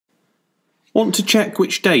Want to check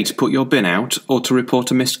which day to put your bin out or to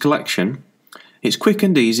report a missed collection? It's quick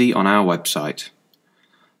and easy on our website.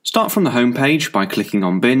 Start from the home page by clicking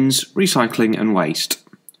on Bins, Recycling and Waste.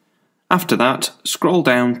 After that, scroll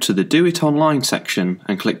down to the Do It Online section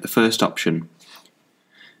and click the first option.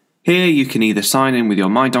 Here you can either sign in with your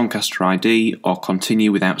My Doncaster ID or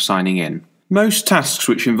continue without signing in. Most tasks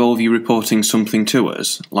which involve you reporting something to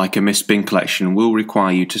us, like a missed bin collection, will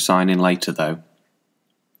require you to sign in later though.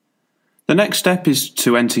 The next step is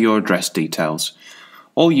to enter your address details.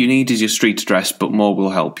 All you need is your street address, but more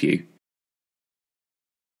will help you.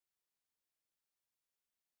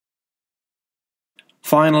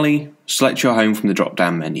 Finally, select your home from the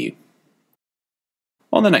drop-down menu.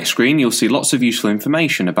 On the next screen, you'll see lots of useful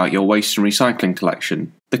information about your waste and recycling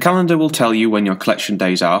collection. The calendar will tell you when your collection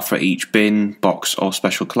days are for each bin, box or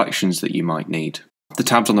special collections that you might need. The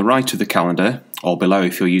tabs on the right of the calendar, or below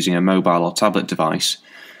if you're using a mobile or tablet device,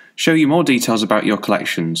 show you more details about your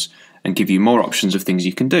collections and give you more options of things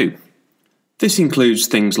you can do. This includes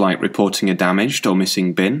things like reporting a damaged or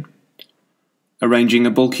missing bin, arranging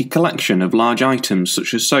a bulky collection of large items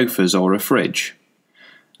such as sofas or a fridge,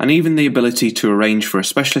 and even the ability to arrange for a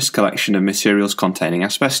specialist collection of materials containing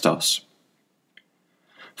asbestos.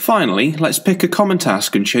 Finally, let's pick a common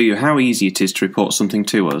task and show you how easy it is to report something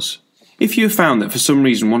to us. If you have found that for some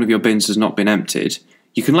reason one of your bins has not been emptied,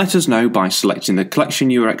 you can let us know by selecting the collection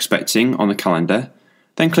you are expecting on the calendar,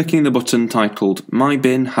 then clicking the button titled My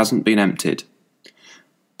Bin Hasn't Been Emptied.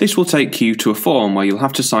 This will take you to a form where you'll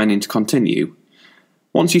have to sign in to continue.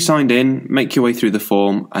 Once you signed in, make your way through the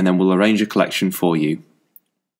form and then we'll arrange a collection for you.